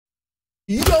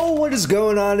Yo, what is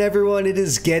going on, everyone? It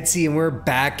is Getsy and we're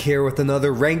back here with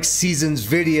another Ranked Seasons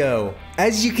video.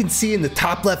 As you can see in the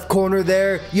top left corner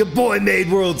there, your boy made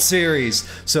World Series.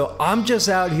 So I'm just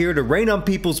out here to rain on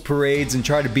people's parades and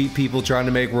try to beat people trying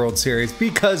to make World Series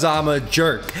because I'm a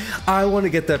jerk. I want to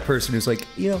get that person who's like,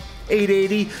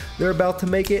 880, they're about to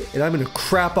make it, and I'm going to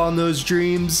crap on those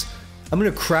dreams. I'm going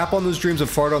to crap on those dreams and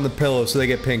fart on the pillow so they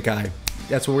get pink eye.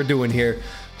 That's what we're doing here.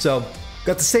 So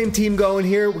got the same team going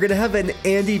here. We're going to have an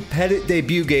Andy Pettitte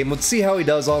debut game. Let's see how he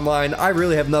does online. I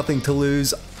really have nothing to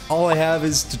lose. All I have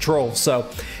is to troll. So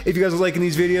if you guys are liking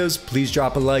these videos, please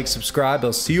drop a like, subscribe.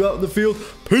 I'll see you out in the field.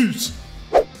 Peace.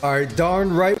 All right,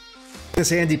 darn right.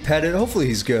 This Andy Pettitte, hopefully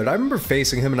he's good. I remember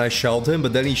facing him and I shelled him,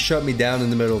 but then he shut me down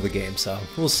in the middle of the game. So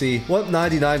we'll see. What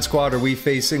 99 squad are we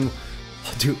facing?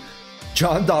 Oh, dude,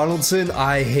 John Donaldson,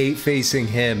 I hate facing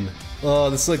him.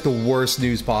 Oh, this is like the worst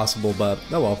news possible, but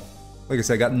oh well. Like I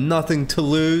said, I got nothing to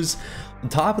lose. On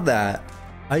top of that,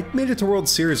 I made it to World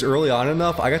Series early on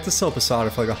enough. I got to sell Posada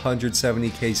for like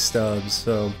 170k stubs,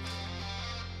 so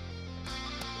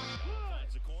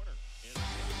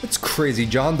it's crazy.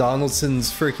 John Donaldson's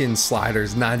freaking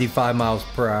sliders, 95 miles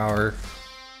per hour.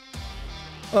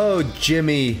 Oh,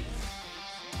 Jimmy.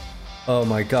 Oh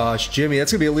my gosh, Jimmy,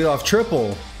 that's gonna be a leadoff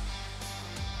triple.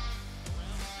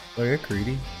 Do I get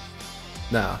greedy?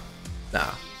 Nah.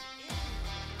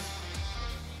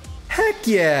 Heck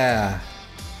yeah!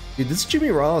 Dude, this Jimmy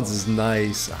Rollins is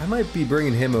nice. I might be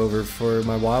bringing him over for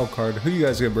my wild card. Who you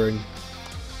guys gonna bring?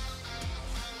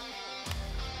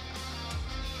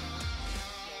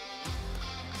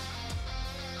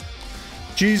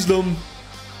 Cheese them!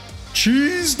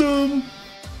 Cheese them!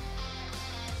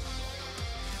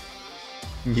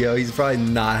 Yo, he's probably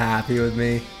not happy with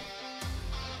me.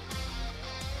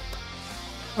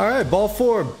 Alright, ball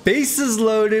four. Bases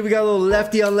loaded. We got a little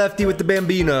lefty on lefty with the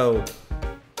Bambino.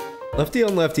 Lefty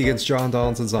on lefty against John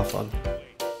Donaldson's not fun.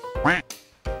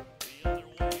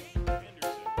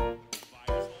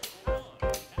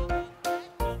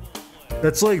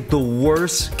 That's like the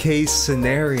worst case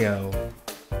scenario.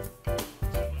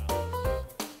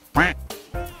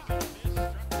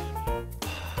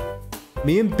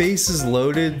 Me and bases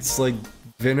loaded, it's like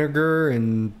vinegar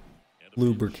and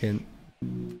lubricant.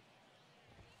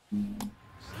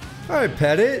 Alright,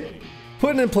 Pettitte.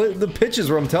 Putting in the pitches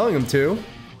where I'm telling him to.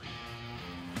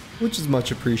 Which is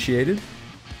much appreciated.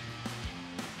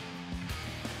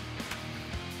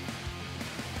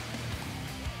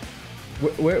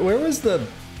 Where was the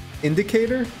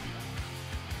indicator?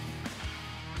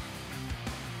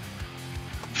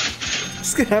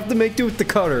 Just gonna have to make do with the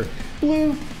cutter.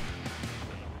 Blue.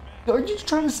 Are you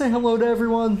trying to say hello to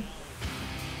everyone?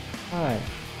 Alright.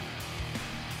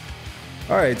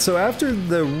 Alright, so after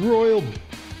the royal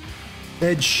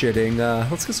bed shitting,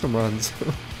 let's get some runs.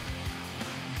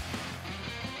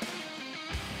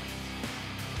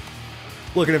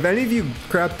 Look, and if any of you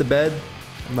crap the bed,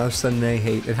 I'm not sending any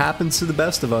hate. It happens to the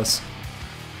best of us.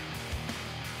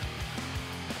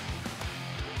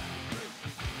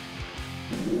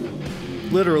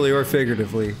 Literally or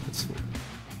figuratively.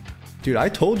 Dude, I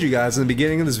told you guys in the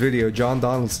beginning of this video, John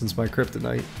Donaldson's my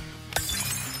kryptonite.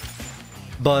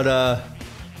 But I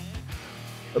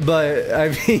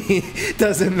mean, it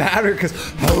doesn't matter because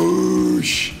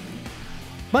whoosh.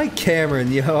 Mike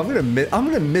Cameron, yo, I'm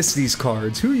gonna miss these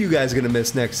cards. Who are you guys gonna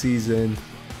miss next season?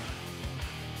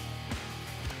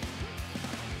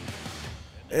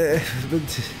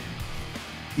 But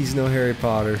he's no Harry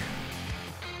Potter.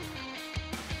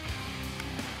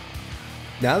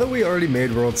 Now that we already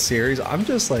made World Series, I'm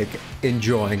just like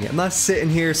enjoying it. I'm not sitting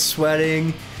here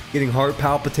sweating, getting heart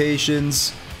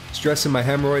palpitations, stressing my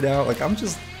hemorrhoid out. Like, I'm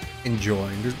just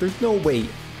enjoying. There's no weight.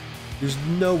 There's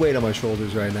no weight on my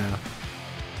shoulders right now.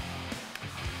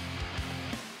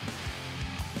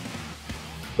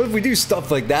 But if we do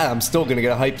stuff like that, I'm still gonna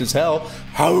get hyped as hell.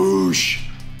 Whoosh!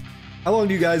 How long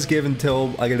do you guys give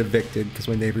until I get evicted because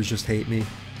my neighbors just hate me?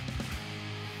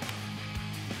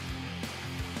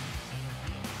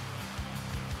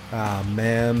 Ah,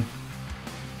 man.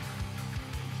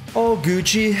 Oh,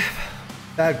 Gucci.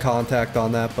 Bad contact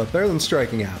on that, but better than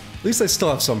striking out. At least I still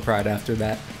have some pride after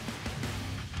that.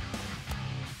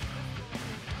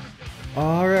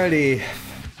 Alrighty.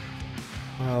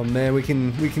 Oh man, we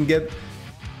can get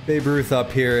Babe Ruth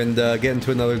up here and get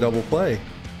into another double play.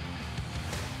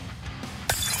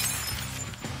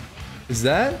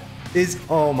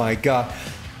 Oh my god.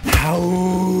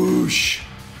 Ouch.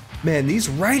 Man, these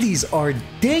righties are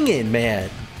dinging, man.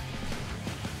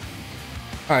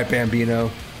 Alright,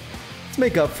 Bambino. Let's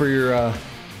make up for your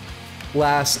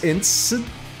last incident.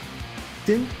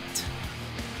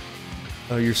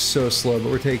 Oh, you're so slow, but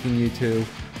we're taking you too.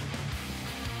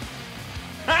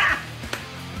 Ha!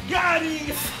 Got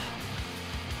him!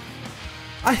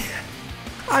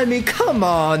 I mean, come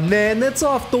on, man. That's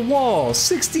off the wall.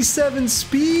 67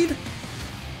 speed?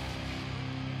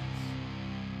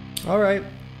 All right.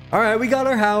 All right, we got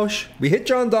our house. We hit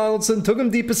John Donaldson, took him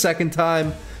deep a second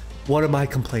time. What am I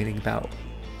complaining about?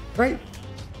 Right?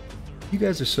 You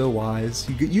guys are so wise.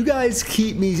 You guys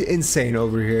keep me insane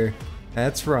over here.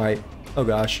 That's right. Oh,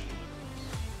 gosh.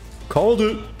 Called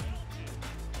it.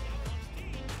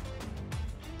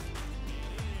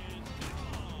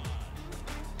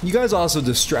 You guys also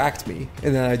distract me,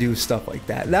 and then I do stuff like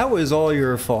that. That was all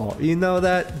your fault. You know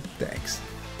that? Thanks.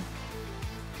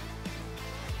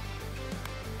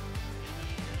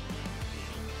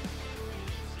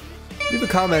 Leave a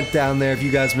comment down there if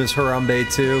you guys miss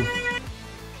Harambe too.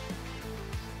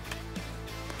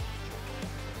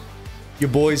 Your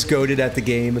boy's goated at the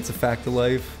game. It's a fact of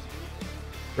life.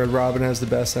 Red Robin has the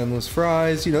best endless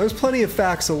fries. You know, there's plenty of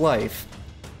facts of life.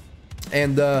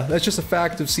 And that's just a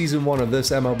fact of season 1 of this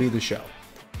MLB The Show.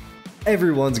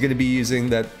 Everyone's going to be using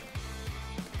that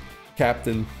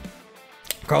captain,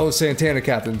 Carlos Santana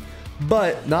captain,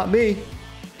 but not me.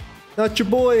 Not your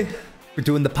boy. We're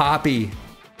doing the Poppy.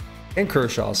 And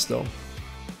Kershaw still.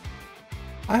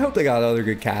 I hope they got other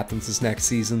good captains this next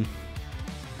season.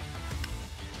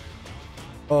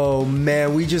 Oh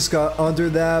man, we just got under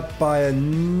that by a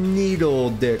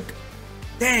needle dick.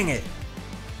 Dang it.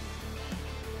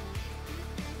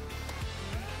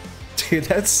 Dude,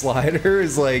 that slider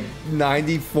is like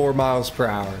 94 miles per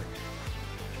hour.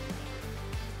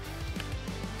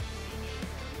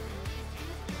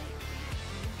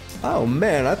 Oh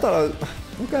man, I thought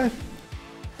okay.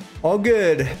 All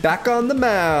good. Back on the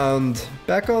mound.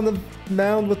 Back on the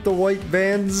mound with the white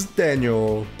Vans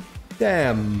Daniel.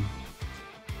 Damn.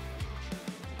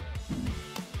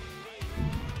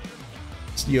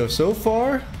 Yo, so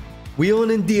far,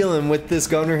 wheeling and dealing with this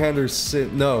Gunnar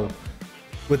Henderson. No,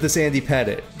 with this Andy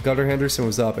Pettitte. Gunnar Henderson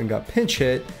was up and got pinch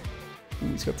hit. Ooh,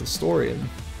 he's got the story in.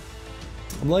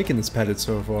 I'm liking this Pettitte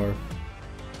so far.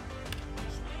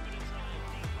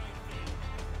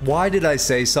 Why did I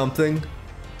say something?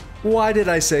 Why did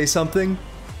I say something?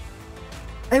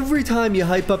 Every time you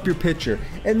hype up your pitcher,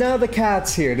 and now the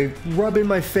cat's here to rub in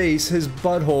my face his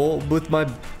butthole with my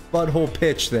butthole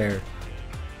pitch there.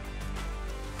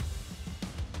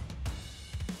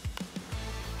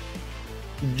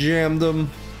 Jammed him.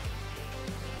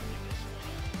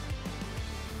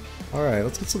 Alright,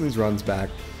 let's get some of these runs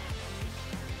back.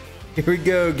 Here we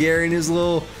go, Gary and his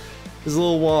little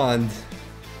wand.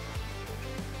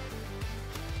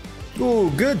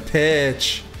 Ooh, good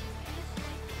pitch.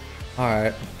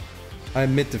 Alright. I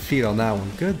admit defeat on that one.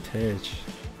 Good pitch.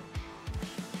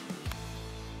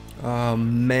 Oh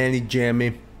man, he jammed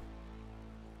me.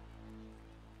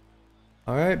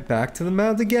 Alright, back to the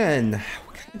mound again.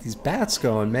 Get these bats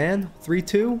going, man.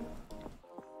 3-2.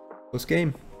 Close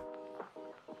game.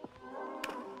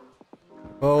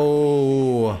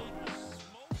 Oh.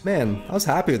 Man, I was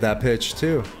happy with that pitch,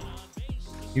 too.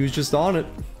 He was just on it.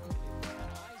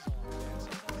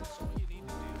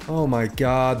 Oh my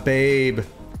god, babe.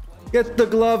 Get the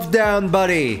glove down,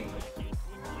 buddy.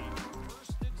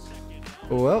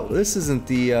 Well, this isn't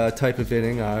the type of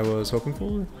inning I was hoping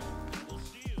for.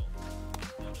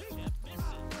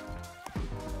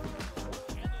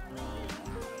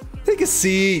 Take a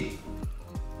seat.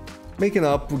 Making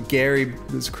up with Gary,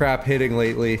 this crap hitting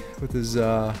lately with his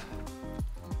arm.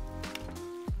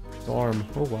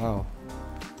 Oh wow.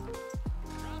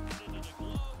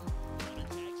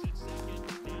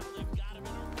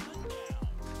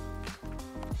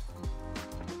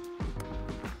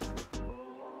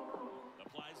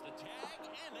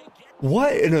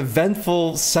 What an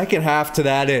eventful second half to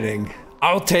that inning.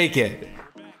 I'll take it.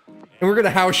 And we're gonna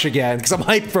house again, because I'm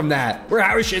hyped from that. We're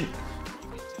housing.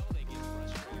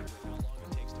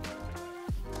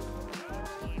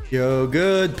 Yo,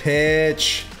 good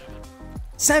pitch.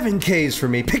 7 Ks for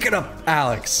me. Pick it up,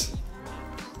 Alex.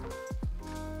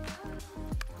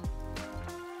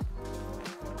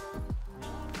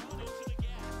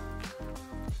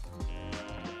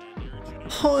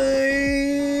 Hey.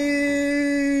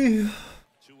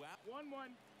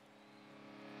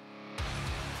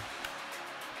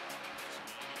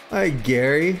 Hi,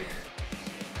 Gary.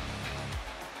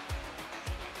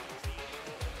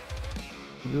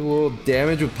 Do a little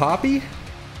damage with Poppy.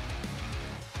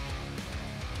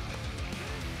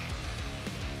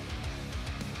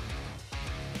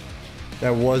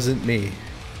 That wasn't me.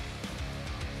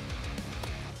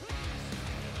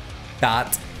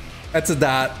 Dot. That's a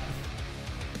dot.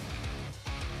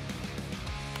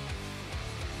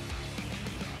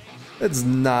 That's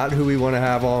not who we want to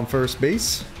have on first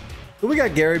base. But we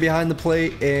got Gary behind the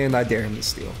plate, and I dare him to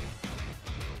steal.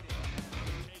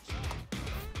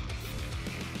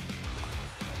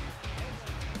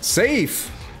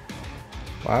 Safe.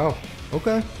 Wow.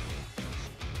 Okay.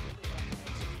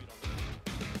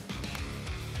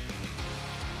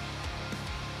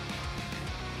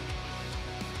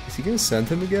 Is he gonna send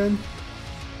him again?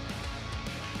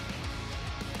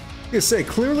 I was gonna say,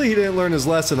 clearly he didn't learn his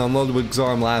lesson on Ludwig's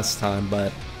arm last time,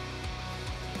 but...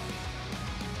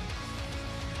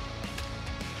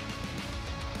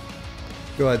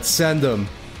 Go ahead, send him.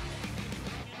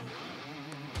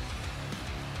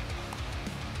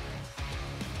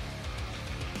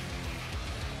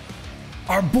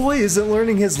 Our boy isn't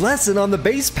learning his lesson on the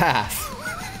base path.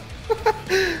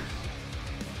 Let's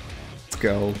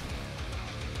go.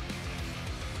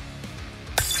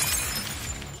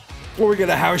 We're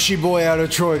gonna housey boy out of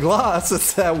Troy Glass.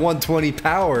 That's that 120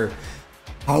 power.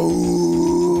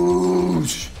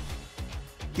 Ouch.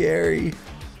 Gary,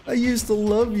 I used to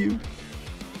love you.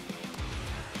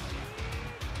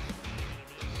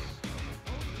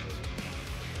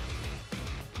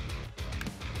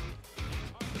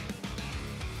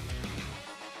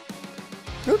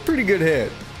 That's a pretty good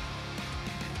hit.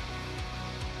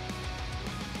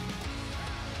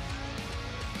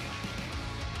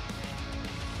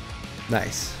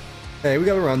 Nice. Hey, we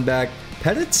got a run back.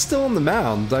 Pettitte's still on the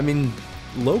mound. I mean,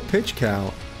 low pitch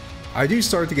count. I do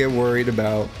start to get worried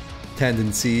about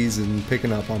tendencies and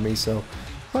picking up on me, so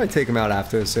probably take him out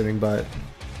after this inning, but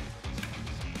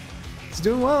he's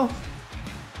doing well.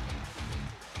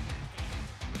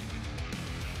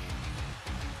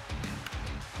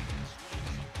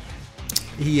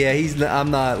 Yeah,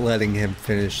 I'm not letting him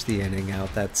finish the inning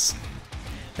out. That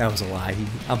was a lie.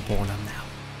 I'm pulling him now.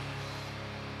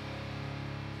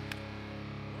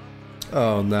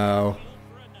 Oh no.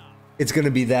 It's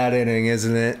gonna be that inning,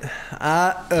 isn't it?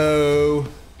 Uh-oh.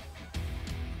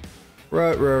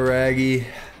 Raggy.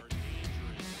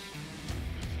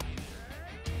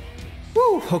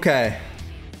 Woo, okay.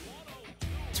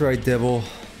 That's right, Dibble.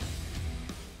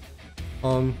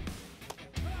 But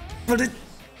it...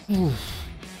 Oof.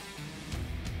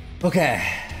 Okay.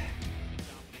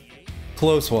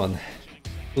 Close one.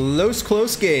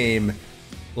 Close game.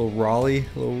 Little Raleigh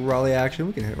action.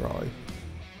 We can hit Raleigh.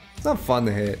 It's not fun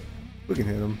to hit. We can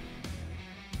hit him.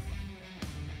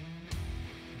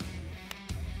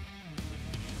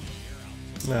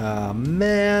 Ah,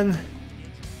 man.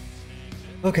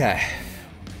 Okay.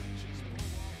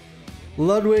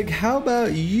 Ludwig, how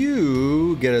about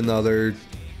you get another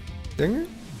dinger?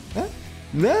 Huh?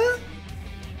 Nah?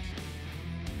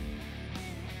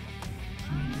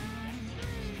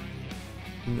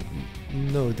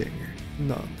 No dinger.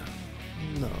 No.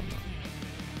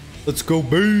 Let's go,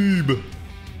 babe!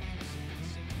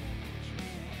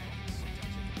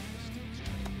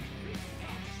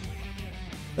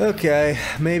 Okay,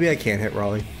 maybe I can't hit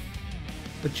Raleigh.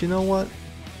 But you know what?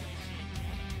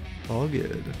 All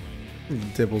good.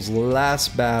 Dibble's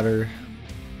last batter.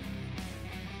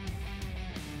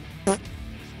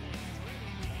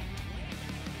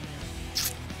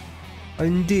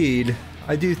 Indeed,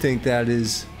 I do think that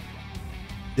is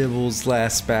Dibble's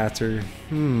last batter.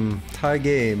 Tie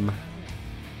game.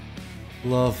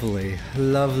 Lovely.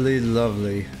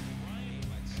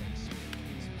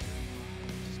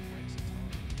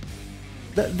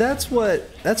 That's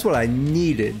what I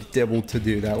needed Dibble to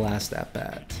do that last at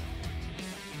bat.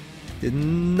 Did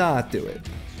not do it.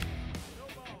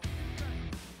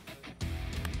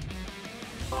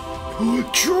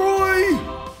 Troy!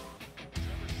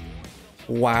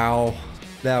 Wow,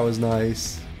 that was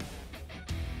nice.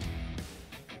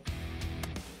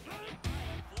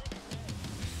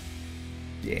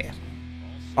 Yeah.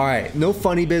 All right, no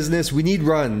funny business. We need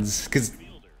runs because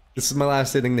this is my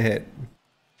last inning to hit.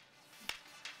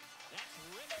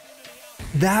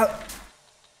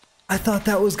 I thought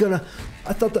that was gonna.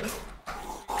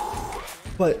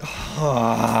 But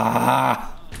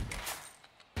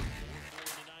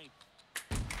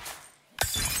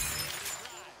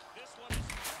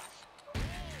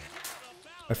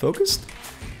I focused.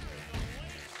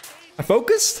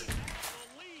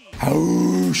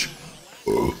 Ouch.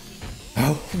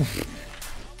 Ow.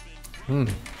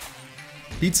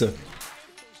 Pizza.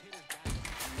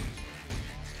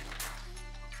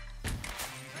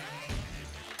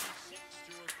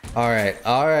 All right.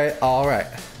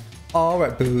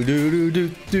 Boo doo doo doo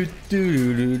doo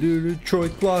doo doo doo. Troy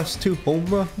Glass 2 home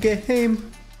run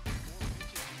game.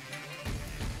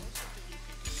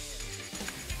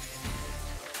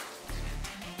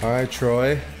 All right,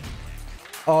 Troy.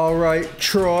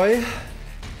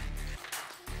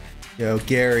 Yo,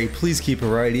 Gary, please keep a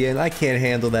righty in. I can't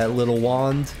handle that little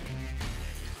wand.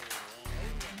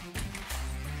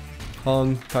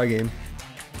 Hung, tie game.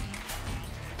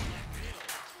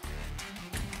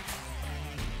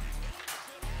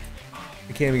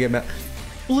 I can't even get mad.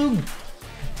 Blue.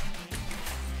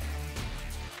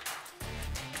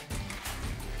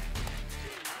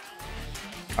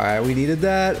 Alright, we needed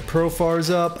that.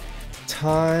 Profar's up.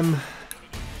 Time.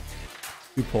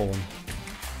 We pull him.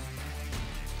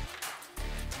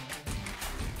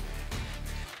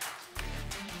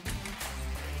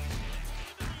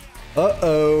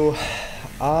 Uh-oh.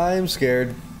 I'm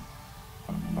scared.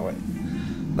 Oh, wait.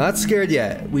 Not scared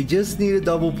yet. We just need a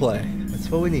double play. That's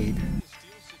what we need.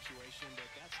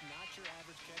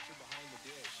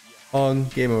 On.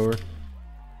 Game over.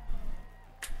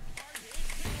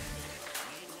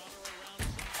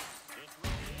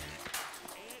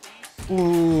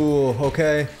 Ooh,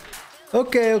 okay.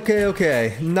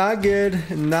 Okay. Not good,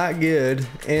 and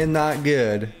not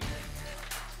good.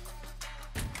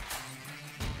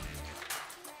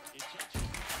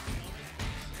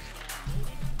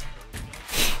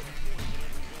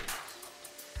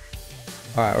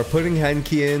 Alright, we're putting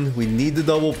Henke in. We need the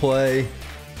double play.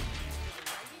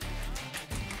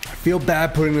 I feel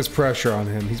bad putting this pressure on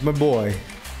him. He's my boy.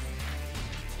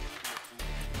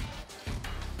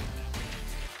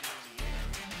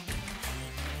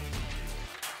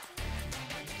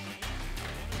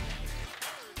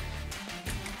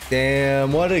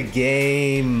 Damn, what a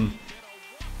game.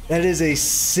 That is a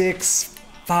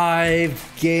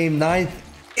 6-5 game, 9th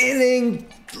inning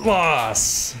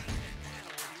loss.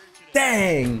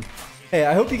 Dang. Hey,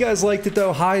 I hope you guys liked it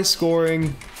though. High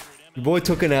scoring. Your boy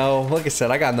took an L. Like I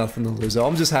said, I got nothing to lose though.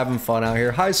 I'm just having fun out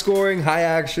here. High scoring, high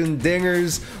action,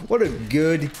 dingers. What a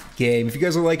good game. If you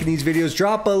guys are liking these videos,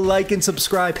 drop a like and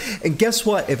subscribe. And guess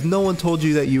what? If no one told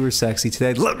you that you were sexy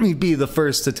today, let me be the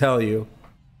first to tell you.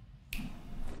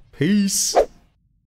 Peace.